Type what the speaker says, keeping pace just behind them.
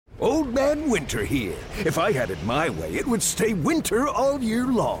Old Man Winter here. If I had it my way, it would stay winter all year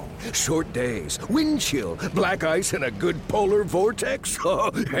long. Short days, wind chill, black ice, and a good polar vortex.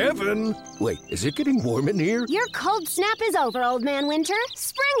 Oh, heaven! Wait, is it getting warm in here? Your cold snap is over, Old Man Winter.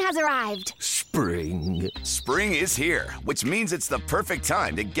 Spring has arrived. Spring. Spring is here, which means it's the perfect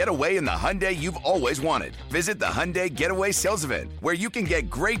time to get away in the Hyundai you've always wanted. Visit the Hyundai Getaway Sales Event, where you can get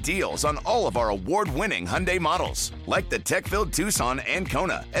great deals on all of our award-winning Hyundai models, like the tech-filled Tucson and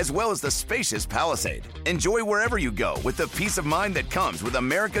Kona, as well as the spacious Palisade. Enjoy wherever you go with the peace of mind that comes with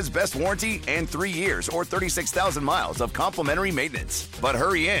America's best warranty and 3 years or 36,000 miles of complimentary maintenance. But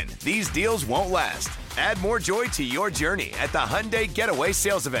hurry in, these deals won't last. Add more joy to your journey at the Hyundai Getaway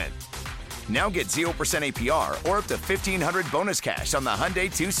Sales Event. Now get 0% APR or up to $1,500 bonus cash on the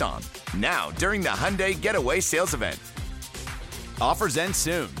Hyundai Tucson. Now, during the Hyundai Getaway Sales Event. Offers end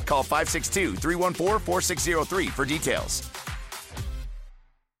soon. Call 562-314-4603 for details.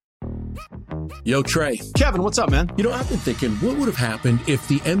 Yo, Trey. Kevin, what's up, man? You know, I've been thinking, what would have happened if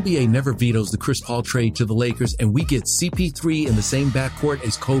the NBA never vetoes the Chris Paul trade to the Lakers and we get CP3 in the same backcourt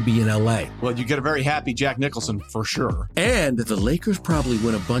as Kobe in LA? Well, you get a very happy Jack Nicholson for sure. And the Lakers probably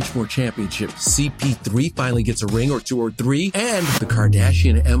win a bunch more championships. CP3 finally gets a ring or two or three, and the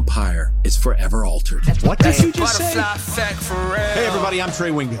Kardashian empire is forever altered. What did you just say? Hey, everybody, I'm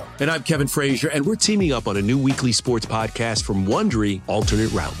Trey Wingo. And I'm Kevin Frazier, and we're teaming up on a new weekly sports podcast from Wondery,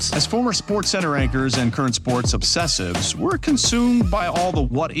 Alternate Routes. As former Sports Center anchors and current sports obsessives, we're consumed by all the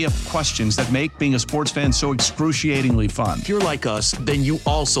what-if questions that make being a sports fan so excruciatingly fun. If you're like us, then you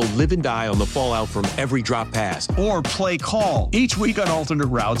also live and die on the fallout from every drop pass. Or play call. Each week on Alternate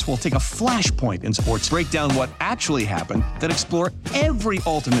Routes, we'll take a flashpoint in sports, break down what actually happened, then explore every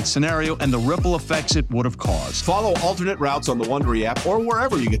alternate scenario and the ripple effects it would have caused. Follow Alternate Routes on the Wondery app or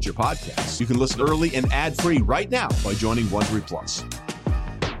wherever you get your podcasts. You can listen early and ad-free right now by joining Wondery Plus.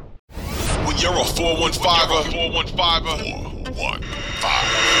 When you're a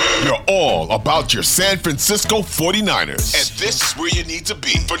 415er, you're all about your San Francisco 49ers. And this is where you need to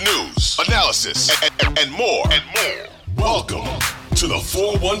be for news, analysis, and more. Welcome to the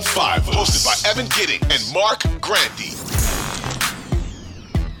 415ers, hosted by Evan Gidding and Mark Grandy.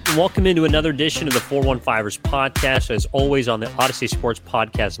 Welcome into another edition of the 415ers podcast, as always on the Odyssey Sports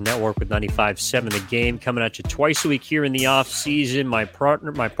Podcast Network with 95.7 The Game, coming at you twice a week here in the off season. My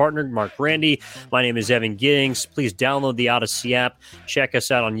partner, Mark Randy. My name is Evan Giddings. Please download the Odyssey app. Check us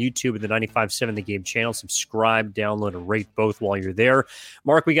out on YouTube at the 95.7 The Game channel. Subscribe, download, and rate both while you're there.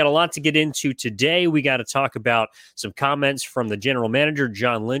 Mark, we got a lot to get into today. We got to talk about some comments from the general manager,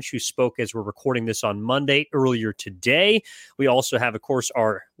 John Lynch, who spoke as we're recording this on Monday earlier today. We also have, of course,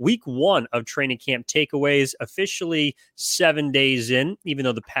 our week one of training camp takeaways, officially 7 days in, even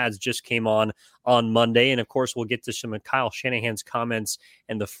though the pads just came on Monday. And of course, we'll get to some of Kyle Shanahan's comments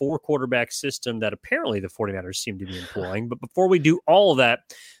and the 4-quarterback system that apparently the 49ers seem to be employing. But before we do all of that,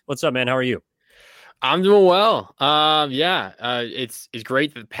 what's up, man? How are you? I'm doing well. It's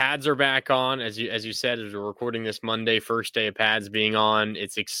great that the pads are back on. As you said, as we're recording this Monday, first day of pads being on,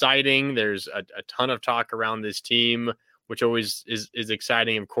 it's exciting. There's a ton of talk around this team, which always is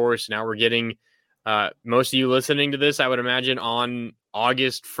exciting, of course. Now we're getting most of you listening to this, I would imagine, on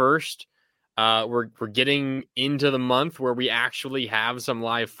August 1st. We're getting into the month where we actually have some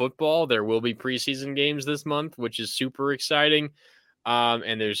live football. There will be preseason games this month, which is super exciting.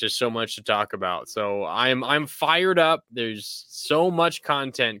 And there's just so much to talk about. So I'm fired up. There's so much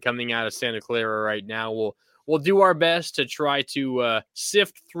content coming out of Santa Clara right now. We'll do our best to try to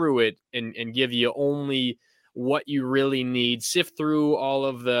sift through it and give you only what you really need. Sift through all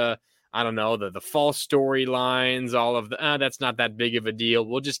of the, I don't know, the false storylines, all of the, that's not that big of a deal.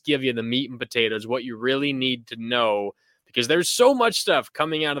 We'll just give you the meat and potatoes, what you really need to know, because there's so much stuff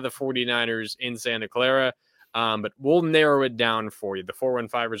coming out of the 49ers in Santa Clara. But we'll narrow it down for you. The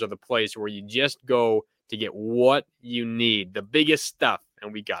 415ers are the place where you just go to get what you need, the biggest stuff,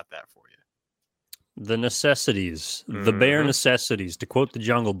 and we got that for you. The necessities, the bare necessities, to quote the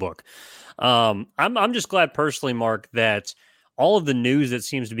Jungle Book. I'm just glad personally, Mark, that all of the news that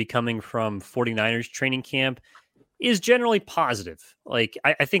seems to be coming from 49ers training camp is generally positive. Like,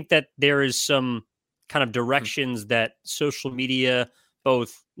 I think that there is some kind of directions that social media,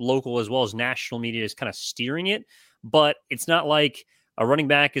 both local as well as national media, is kind of steering it. But it's not like a running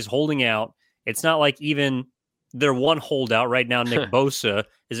back is holding out. It's not like even their one holdout right now, Nick Bosa,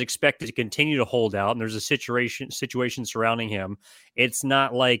 is expected to continue to hold out, and there's a situation surrounding him. It's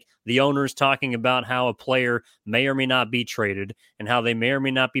not like the owner's talking about how a player may or may not be traded and how they may or may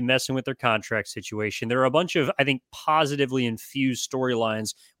not be messing with their contract situation. There are a bunch of, I think, positively infused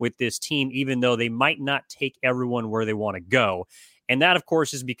storylines with this team, even though they might not take everyone where they want to go. And that, of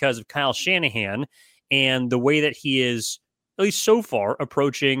course, is because of Kyle Shanahan and the way that he is, at least so far,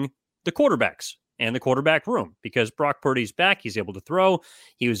 approaching the quarterbacks and the quarterback room, because Brock Purdy's back. He's able to throw.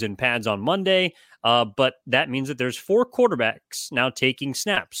 He was in pads on Monday, but that means that there's 4 quarterbacks now taking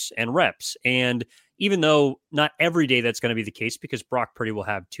snaps and reps. And even though not every day that's going to be the case, because Brock Purdy will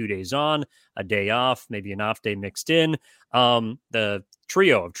have 2 days on, a day off, maybe an off day mixed in, the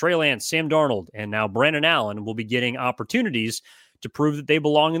trio of Trey Lance, Sam Darnold, and now Brandon Allen will be getting opportunities to prove that they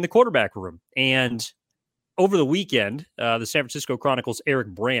belong in the quarterback room. And over the weekend, the San Francisco Chronicle's Eric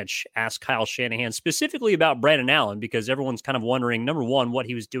Branch asked Kyle Shanahan specifically about Brandon Allen, because everyone's kind of wondering, number one, what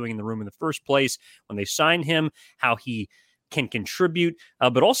he was doing in the room in the first place when they signed him, how he can contribute,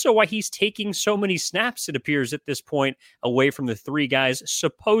 but also why he's taking so many snaps, it appears at this point, away from the 3 guys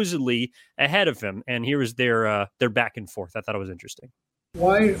supposedly ahead of him. And here was their back and forth. I thought it was interesting.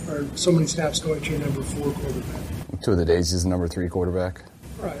 Why are so many snaps going to your number 4 quarterback? 2 of the days he's the number 3 quarterback.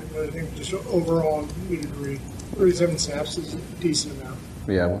 Right, but I think just overall, we'd agree 37 snaps is a decent amount.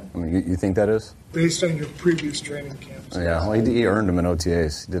 Yeah, I mean, you think that is? Based on your previous training camps. Yeah, well, he earned them in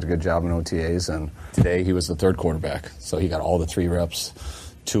OTAs. He did a good job in OTAs, and today he was the 3rd quarterback. So he got all the 3 reps,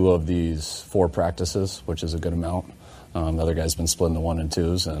 2 of these 4 practices, which is a good amount. The other guy's been splitting the 1 and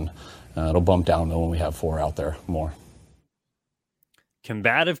 2s, and it'll bump down, though, when we have 4 out there more.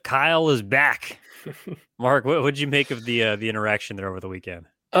 Combative Kyle is back. Mark, what did you make of the interaction there over the weekend?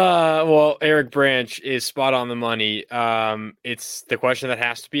 Well, Eric Branch is spot on the money. It's the question that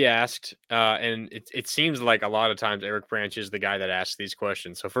has to be asked. And it seems like a lot of times Eric Branch is the guy that asks these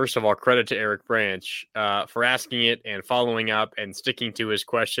questions. So first of all, credit to Eric Branch, for asking it and following up and sticking to his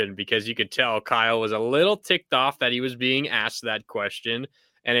question, because you could tell Kyle was a little ticked off that he was being asked that question,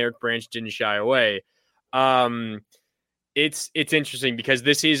 and Eric Branch didn't shy away. It's interesting because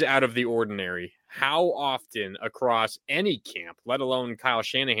this is out of the ordinary. How often across any camp, let alone Kyle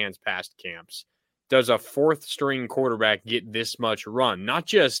Shanahan's past camps, does a 4th string quarterback get this much run? Not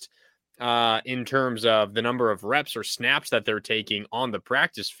just in terms of the number of reps or snaps that they're taking on the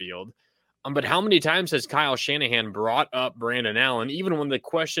practice field, but how many times has Kyle Shanahan brought up Brandon Allen, even when the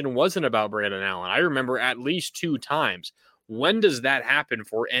question wasn't about Brandon Allen? I remember at least 2 times. When does that happen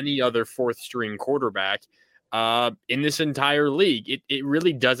for any other 4th string quarterback in this entire league? It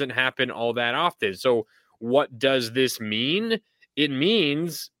really doesn't happen all that often. So what does this mean? It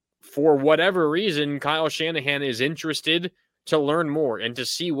means, for whatever reason, Kyle Shanahan is interested to learn more and to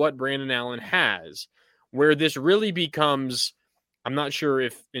see what Brandon Allen has. Where this really becomes, I'm not sure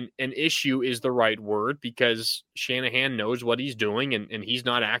if an issue is the right word, because Shanahan knows what he's doing, and he's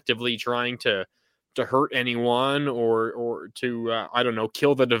not actively trying to hurt anyone or to,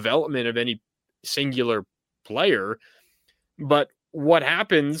 kill the development of any singular player. But what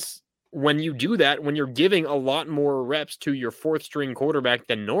happens when you do that, when you're giving a lot more reps to your 4th string quarterback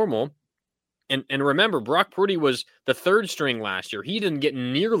than normal? And remember, Brock Purdy was the 3rd string last year. He didn't get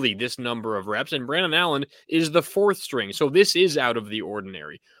nearly this number of reps, and Brandon Allen is the 4th string. So this is out of the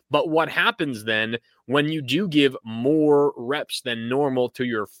ordinary. But what happens then when you do give more reps than normal to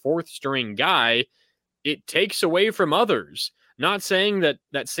your 4th string guy? It takes away from others. Not saying that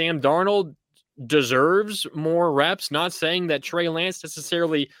Sam Darnold deserves more reps, not saying that Trey Lance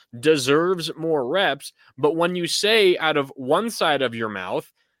necessarily deserves more reps, but when you say out of one side of your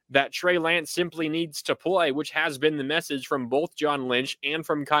mouth that Trey Lance simply needs to play, which has been the message from both John Lynch and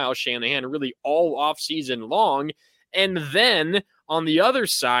from Kyle Shanahan really all offseason long, and then on the other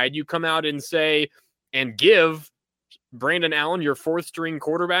side you come out and say and give Brandon Allen, your 4th string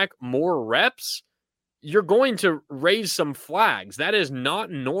quarterback, more reps, you're going to raise some flags. That is not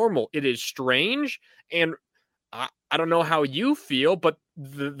normal. It is strange. And I don't know how you feel, but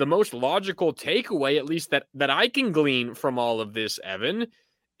the most logical takeaway, at least that I can glean from all of this, Evan,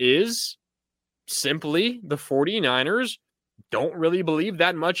 is simply the 49ers don't really believe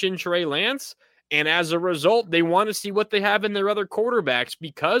that much in Trey Lance. And as a result, they want to see what they have in their other quarterbacks,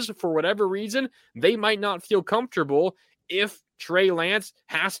 because for whatever reason, they might not feel comfortable if Trey Lance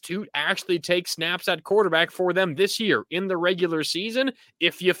has to actually take snaps at quarterback for them this year in the regular season.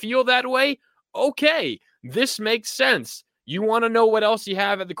 If you feel that way, okay, this makes sense. You want to know what else you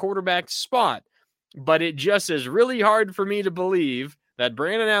have at the quarterback spot. But it just is really hard for me to believe that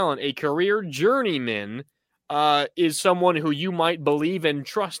Brandon Allen, a career journeyman, is someone who you might believe and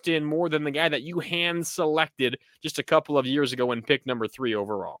trust in more than the guy that you hand-selected just a couple of years ago and picked number 3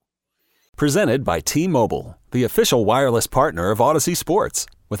 overall. Presented by T-Mobile, the official wireless partner of Odyssey Sports.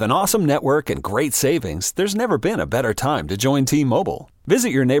 With an awesome network and great savings, there's never been a better time to join T-Mobile.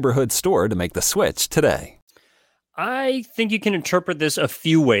 Visit your neighborhood store to make the switch today. I think you can interpret this a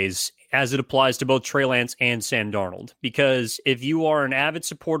few ways. as it applies to both Trey Lance and Sam Darnold. Because if you are an avid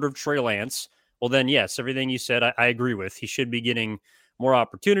supporter of Trey Lance, well, then yes, everything you said, I agree with. He should be getting more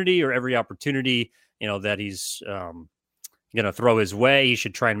opportunity, or every opportunity, that he's going to throw his way, he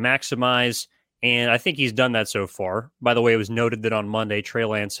should try and maximize. And I think he's done that so far. By the way, it was noted that on Monday, Trey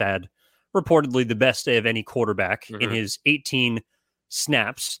Lance had reportedly the best day of any quarterback in his 18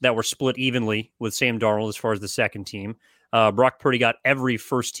 snaps that were split evenly with Sam Darnold as far as the second team. Brock Purdy got every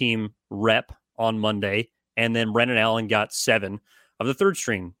first team rep on Monday, and then Brendan Allen got 7 of the third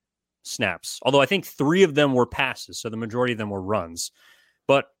string snaps. Although I think 3 of them were passes, so the majority of them were runs.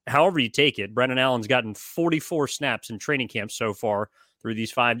 But however you take it, Brendan Allen's gotten 44 snaps in training camp so far through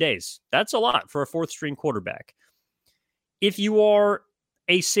these 5 days. That's a lot for a fourth-string quarterback. If you are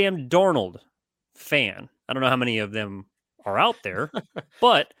a Sam Darnold fan, I don't know how many of them are out there,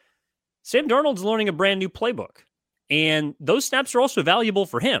 but Sam Darnold's learning a brand new playbook, and those snaps are also valuable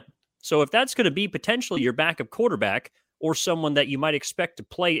for him. So if that's going to be potentially your backup quarterback, or someone that you might expect to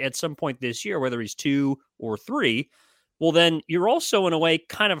play at some point this year, whether he's 2 or 3, well, then you're also, in a way,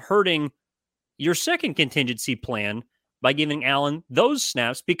 kind of hurting your second contingency plan by giving Allen those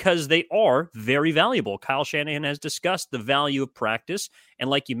snaps, because they are very valuable. Kyle Shanahan has discussed the value of practice. And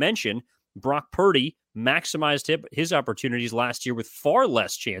like you mentioned, Brock Purdy maximized his opportunities last year with far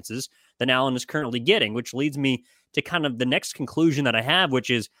less chances than Allen is currently getting, which leads me to kind of the next conclusion that I have, which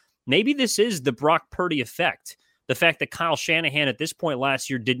is maybe this is the Brock Purdy effect. The fact that Kyle Shanahan at this point last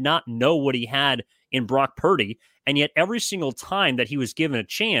year did not know what he had in Brock Purdy, and yet every single time that he was given a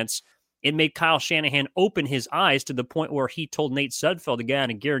chance, it made Kyle Shanahan open his eyes to the point where he told Nate Sudfeld to get on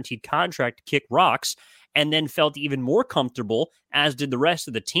a guaranteed contract to kick rocks, and then felt even more comfortable, as did the rest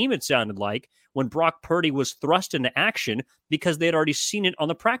of the team, it sounded like, when Brock Purdy was thrust into action because they had already seen it on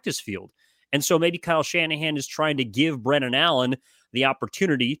the practice field. And so maybe Kyle Shanahan is trying to give Brendan Allen the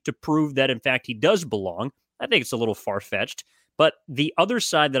opportunity to prove that, in fact, he does belong. I think it's a little far-fetched. But the other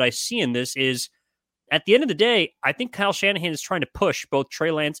side that I see in this is, at the end of the day, I think Kyle Shanahan is trying to push both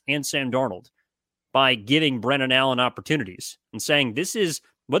Trey Lance and Sam Darnold by giving Brendan Allen opportunities and saying, this is,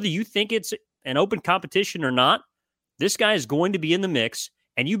 whether you think it's an open competition or not, this guy is going to be in the mix,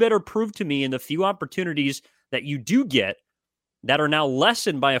 and you better prove to me in the few opportunities that you do get that are now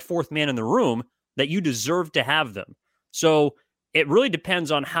lessened by a fourth man in the room that you deserve to have them. So it really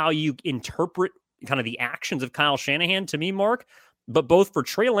depends on how you interpret kind of the actions of Kyle Shanahan, to me, Mark. But both for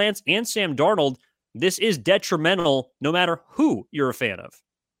Trey Lance and Sam Darnold, this is detrimental no matter who you're a fan of.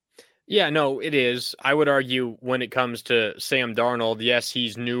 Yeah, no, it is. I would argue when it comes to Sam Darnold, yes,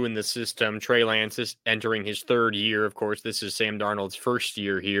 he's new in the system. Trey Lance is entering his 3rd year. Of course, this is Sam Darnold's 1st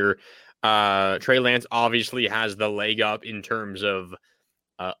year here. Trey Lance obviously has the leg up in terms of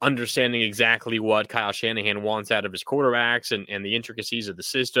understanding exactly what Kyle Shanahan wants out of his quarterbacks and the intricacies of the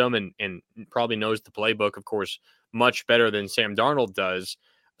system, and probably knows the playbook, of course, much better than Sam Darnold does.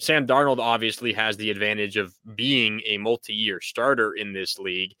 Sam Darnold obviously has the advantage of being a multi-year starter in this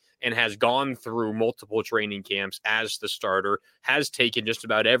league and has gone through multiple training camps as the starter, has taken just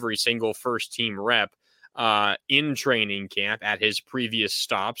about every single first-team rep in training camp at his previous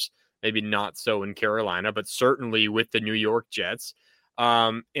stops, maybe not so in Carolina, but certainly with the New York Jets.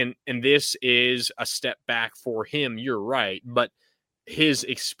 And this is a step back for him, you're right, but his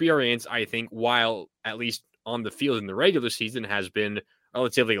experience, I think, while at least on the field in the regular season has been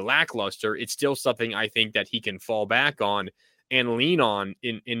relatively lackluster, it's still something I think that he can fall back on and lean on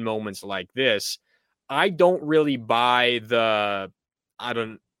in moments like this. I don't really buy the,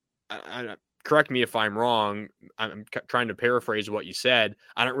 correct me if I'm wrong, I'm trying to paraphrase what you said.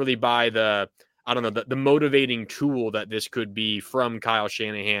 I don't really buy the motivating tool that this could be from Kyle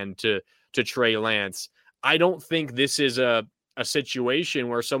Shanahan to Trey Lance. I don't think this is a situation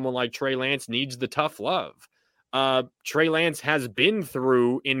where someone like Trey Lance needs the tough love. Trey Lance has been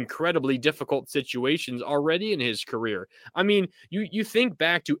through incredibly difficult situations already in his career. I mean, you think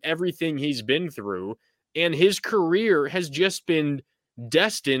back to everything he's been through, and his career has just been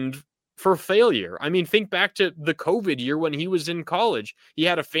destined for failure. I mean, think back to the COVID year when he was in college. He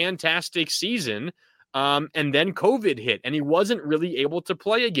had a fantastic season, and then COVID hit, and he wasn't really able to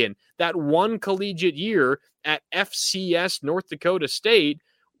play again. That one collegiate year at FCS North Dakota State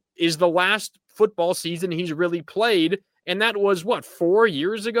is the last football season he's really played, and that was 4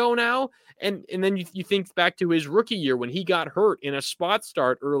 years ago now. And then you think back to his rookie year when he got hurt in a spot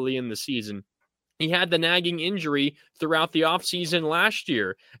start early in the season. He had the nagging injury throughout the offseason last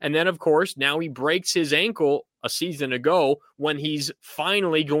year. And then, of course, now he breaks his ankle a season ago when he's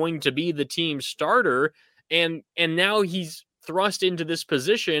finally going to be the team starter. And now he's thrust into this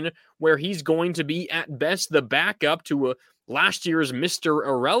position where he's going to be at best the backup to last year's Mr.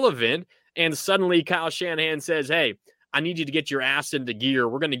 Irrelevant, and suddenly Kyle Shanahan says, hey, I need you to get your ass into gear.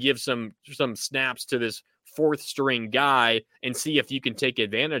 We're going to give some snaps to this fourth string guy and see if you can take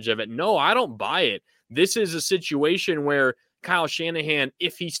advantage of it. No, I don't buy it. This is a situation where Kyle Shanahan,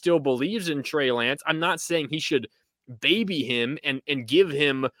 if he still believes in Trey Lance, I'm not saying he should baby him and give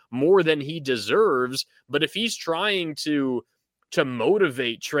him more than he deserves, but if he's trying to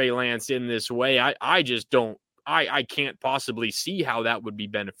motivate Trey Lance in this way, I just don't. I can't possibly see how that would be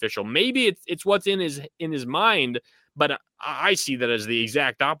beneficial. Maybe it's what's in his mind, but I see that as the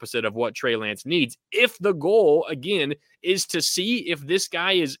exact opposite of what Trey Lance needs. If the goal, again, is to see if this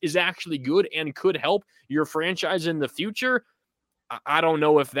guy is actually good and could help your franchise in the future, I don't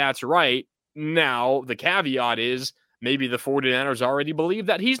know if that's right. Now, the caveat is maybe the 49ers already believe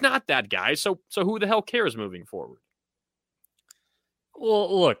that he's not that guy, so who the hell cares moving forward?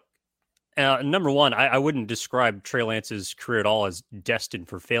 Well, look, number one, I wouldn't describe Trey Lance's career at all as destined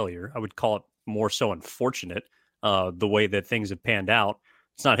for failure. I would call it more so unfortunate, the way that things have panned out.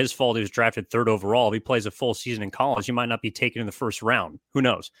 It's not his fault he was drafted third overall. If he plays a full season in college, he might not be taken in the first round. Who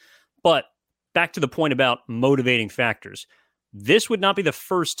knows? But back to the point about motivating factors. This would not be the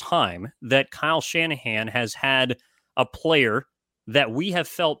first time that Kyle Shanahan has had a player that we have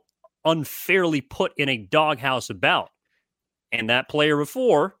felt unfairly put in a doghouse about. And that player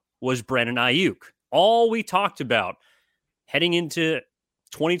before was Brandon Ayuk. All we talked about heading into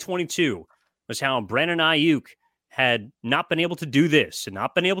 2022 was how Brandon Ayuk had not been able to do this and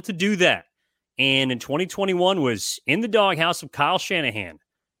not been able to do that. And in 2021 was in the doghouse of Kyle Shanahan.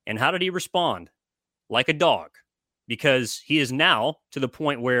 And how did he respond? Like a dog. Because he is now to the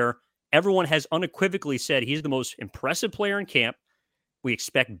point where everyone has unequivocally said he's the most impressive player in camp. We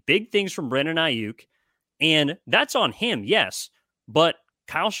expect big things from Brandon Ayuk. And that's on him, yes. But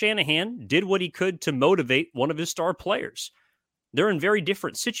Kyle Shanahan did what he could to motivate one of his star players. They're in very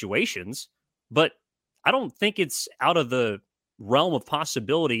different situations, but I don't think it's out of the realm of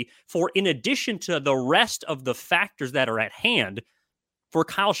possibility for, in addition to the rest of the factors that are at hand, for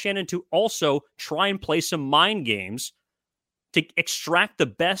Kyle Shanahan to also try and play some mind games to extract the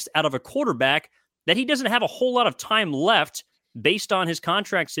best out of a quarterback that he doesn't have a whole lot of time left based on his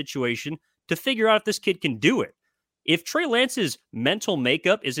contract situation to figure out if this kid can do it. If Trey Lance's mental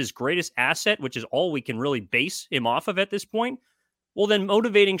makeup is his greatest asset, which is all we can really base him off of at this point, well, then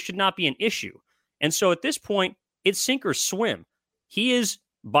motivating should not be an issue. And so at this point, it's sink or swim. He is,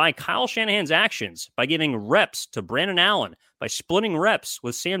 by Kyle Shanahan's actions, by giving reps to Brandon Allen, by splitting reps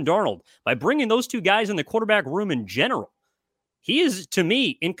with Sam Darnold, by bringing those two guys in the quarterback room in general, he is, to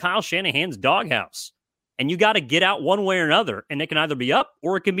me, in Kyle Shanahan's doghouse. And you got to get out one way or another, and it can either be up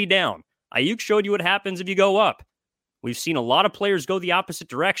or it can be down. Ayuk showed you what happens if you go up. We've seen a lot of players go the opposite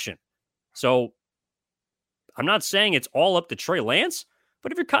direction. So I'm not saying it's all up to Trey Lance,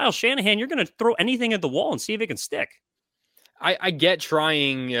 but if you're Kyle Shanahan, you're going to throw anything at the wall and see if it can stick. I get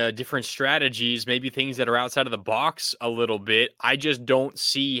trying different strategies, maybe things that are outside of the box a little bit. I just don't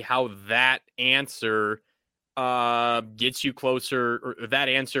see how that answer gets you closer, or that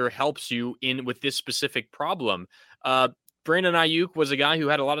answer helps you in with this specific problem. Brandon Ayuk was a guy who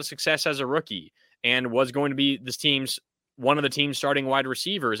had a lot of success as a rookie and was going to be one of the team's starting wide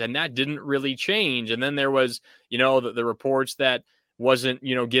receivers, and that didn't really change. And then there was, the reports that wasn't,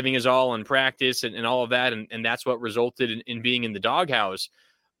 giving his all in practice and all of that, and that's what resulted in being in the doghouse.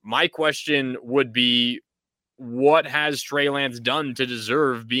 My question would be, what has Trey Lance done to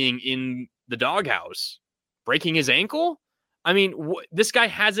deserve being in the doghouse? Breaking his ankle? I mean, this guy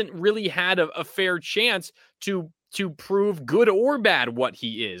hasn't really had a fair chance to prove good or bad what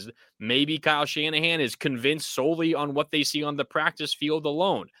he is. Maybe Kyle Shanahan is convinced solely on what they see on the practice field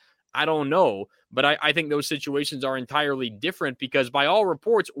alone. I don't know, but I think those situations are entirely different because by all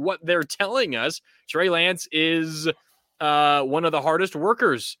reports, what they're telling us, Trey Lance is one of the hardest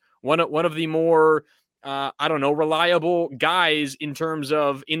workers, one of the more, reliable guys in terms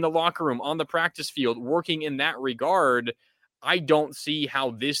of in the locker room, on the practice field, working in that regard. I don't see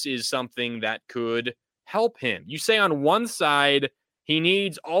how this is something that could help him. You say on one side, he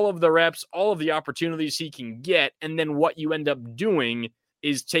needs all of the reps, all of the opportunities he can get, and then what you end up doing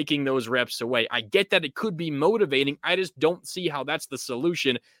is taking those reps away. I get that it could be motivating. I just don't see how that's the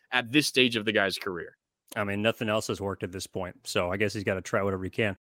solution at this stage of the guy's career. I mean, nothing else has worked at this point, so I guess he's got to try whatever he can.